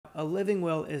A living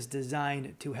will is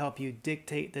designed to help you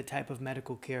dictate the type of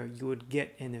medical care you would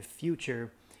get in the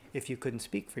future if you couldn't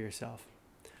speak for yourself.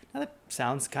 Now that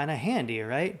sounds kind of handy,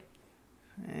 right?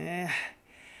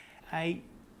 I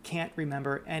can't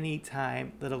remember any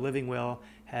time that a living will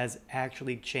has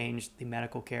actually changed the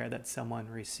medical care that someone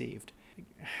received.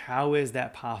 How is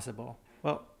that possible?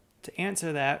 Well, to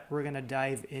answer that, we're going to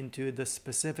dive into the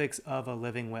specifics of a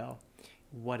living will,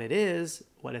 what it is,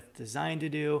 what it's designed to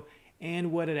do,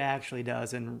 and what it actually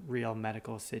does in real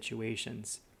medical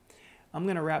situations. I'm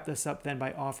going to wrap this up then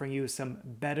by offering you some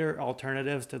better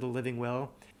alternatives to the living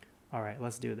will. All right,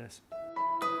 let's do this.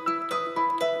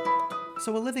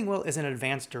 So a living will is an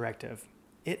advance directive.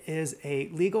 It is a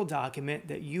legal document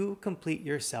that you complete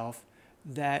yourself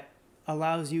that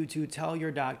allows you to tell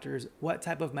your doctors what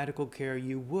type of medical care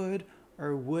you would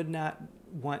or would not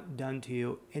want done to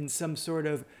you in some sort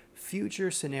of future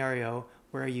scenario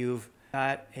where you've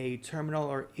got a terminal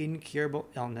or incurable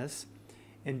illness,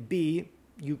 and B,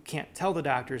 you can't tell the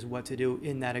doctors what to do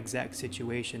in that exact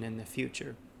situation in the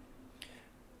future.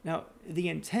 Now, the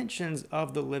intentions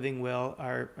of the living will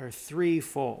are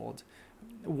threefold.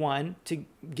 One, to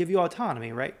give you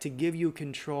autonomy, right? To give you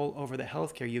control over the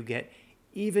healthcare you get,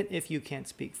 even if you can't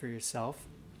speak for yourself.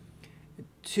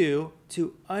 Two,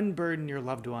 to unburden your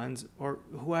loved ones or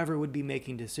whoever would be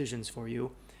making decisions for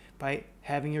you by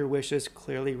having your wishes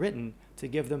clearly written to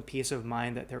give them peace of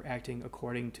mind that they're acting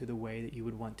according to the way that you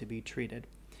would want to be treated.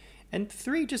 And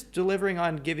three, just delivering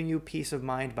on giving you peace of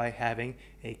mind by having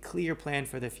a clear plan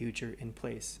for the future in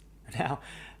place. Now,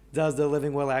 does the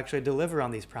living will actually deliver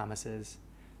on these promises?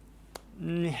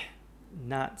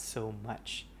 Not so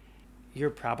much. You're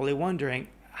probably wondering,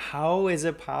 how is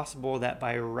it possible that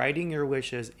by writing your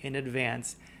wishes in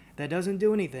advance, that doesn't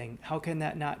do anything? How can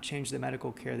that not change the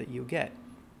medical care that you get?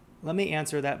 Let me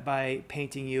answer that by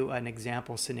painting you an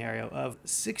example scenario of a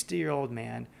 60-year-old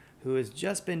man who has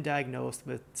just been diagnosed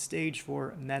with stage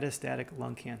 4 metastatic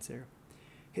lung cancer.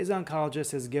 His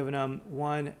oncologist has given him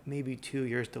 1, maybe 2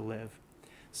 years to live.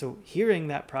 So hearing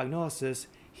that prognosis,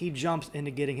 he jumps into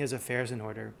getting his affairs in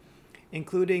order,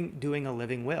 including doing a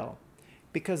living will.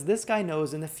 Because this guy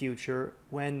knows in the future,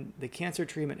 when the cancer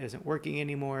treatment isn't working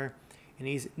anymore and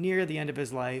he's near the end of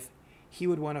his life, he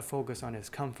would want to focus on his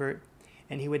comfort,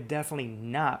 and he would definitely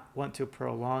not want to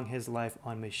prolong his life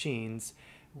on machines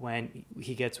when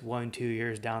he gets 1-2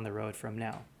 years down the road from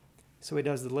now. So he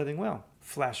does the living will.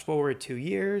 Flash forward 2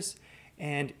 years,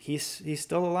 and he's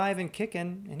still alive and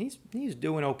kicking, and he's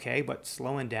doing okay, but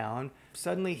slowing down.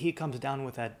 Suddenly he comes down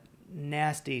with a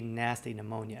nasty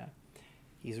pneumonia.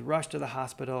 He's rushed to the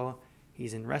hospital.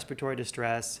 He's in respiratory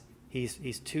distress.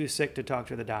 He's too sick to talk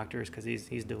to the doctors because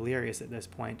he's delirious at this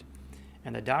point.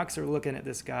 And the docs are looking at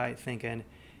this guy thinking,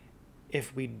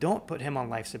 if we don't put him on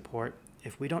life support,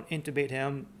 if we don't intubate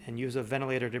him and use a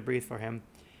ventilator to breathe for him,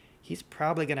 he's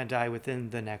probably going to die within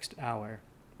the next hour.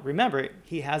 Remember,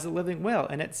 he has a living will,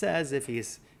 and it says if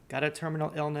he's got a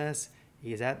terminal illness,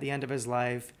 he's at the end of his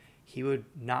life, he would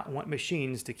not want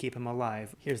machines to keep him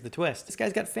alive. Here's the twist. This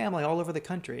guy's got family all over the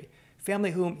country,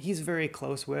 family whom he's very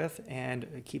close with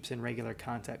and keeps in regular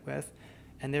contact with,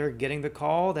 and they're getting the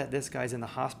call that this guy's in the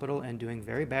hospital and doing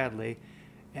very badly,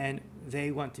 and they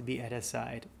want to be at his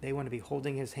side. They want to be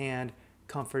holding his hand,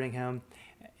 comforting him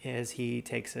as he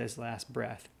takes his last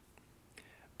breath.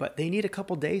 But they need a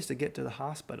couple days to get to the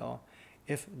hospital.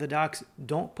 If the docs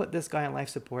don't put this guy on life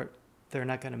support, they're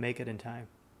not going to make it in time.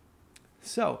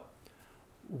 So,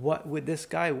 what would this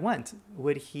guy want?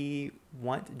 Would he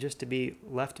want just to be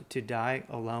left to die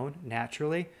alone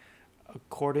naturally,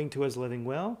 according to his living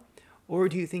will? Or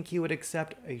do you think he would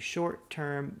accept a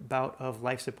short-term bout of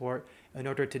life support in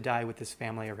order to die with his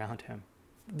family around him?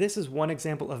 This is one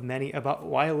example of many about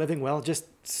why a living will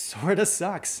just sort of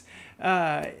sucks.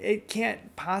 It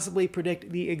can't possibly predict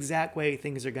the exact way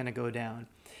things are going to go down.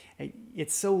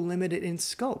 It's so limited in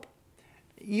scope.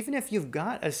 Even if you've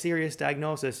got a serious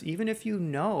diagnosis, even if you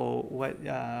know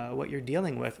what you're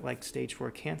dealing with, like stage 4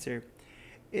 cancer,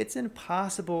 it's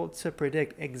impossible to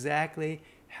predict exactly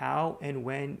how and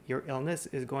when your illness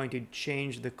is going to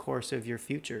change the course of your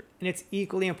future. And it's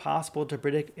equally impossible to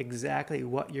predict exactly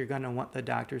what you're going to want the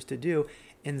doctors to do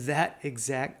in that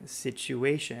exact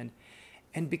situation.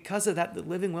 And because of that, the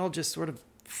living will just sort of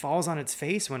falls on its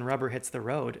face when rubber hits the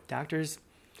road. Doctors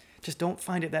just don't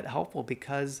find it that helpful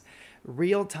because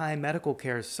real-time medical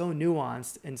care is so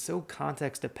nuanced and so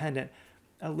context-dependent,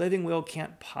 a living will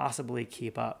can't possibly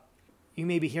keep up. You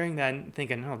may be hearing that and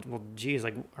thinking, oh, well, geez,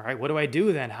 like, all right, what do I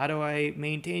do then? How do I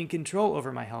maintain control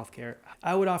over my healthcare?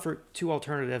 I would offer 2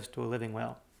 alternatives to a living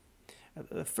will.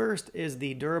 The first is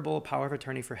the durable power of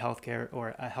attorney for healthcare,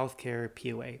 or a healthcare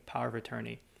POA, power of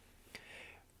attorney.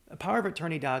 A power of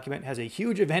attorney document has a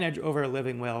huge advantage over a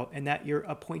living will in that you're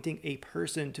appointing a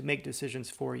person to make decisions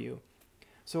for you.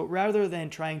 So rather than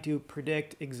trying to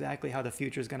predict exactly how the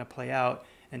future is going to play out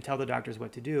and tell the doctors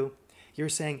what to do, you're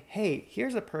saying, hey,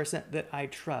 here's a person that I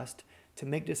trust to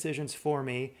make decisions for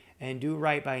me and do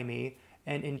right by me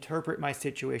and interpret my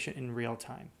situation in real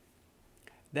time.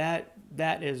 That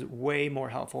is way more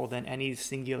helpful than any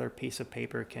singular piece of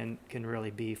paper can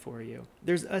really be for you.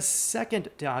 There's a second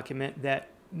document that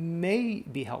may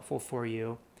be helpful for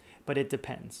you, but it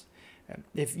depends.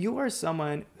 If you are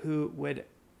someone who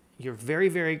you're very,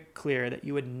 very clear that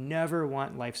you would never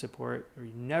want life support or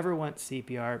you never want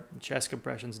CPR, chest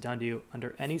compressions done to you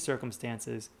under any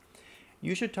circumstances,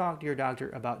 you should talk to your doctor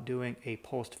about doing a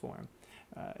POST form.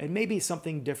 It may be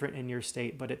something different in your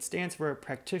state, but it stands for a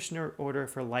practitioner order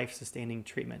for life-sustaining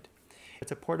treatment.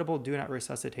 It's a portable do not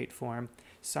resuscitate form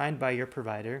signed by your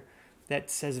provider that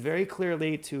says very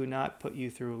clearly to not put you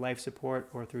through life support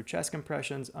or through chest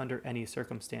compressions under any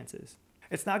circumstances.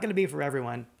 It's not going to be for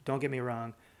everyone, don't get me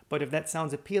wrong, but if that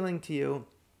sounds appealing to you,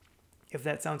 if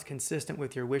that sounds consistent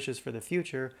with your wishes for the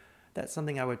future, that's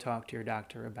something I would talk to your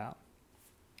doctor about.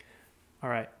 All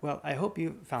right, well, I hope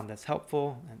you found this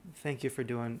helpful, and thank you for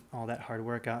doing all that hard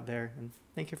work out there, and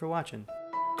thank you for watching.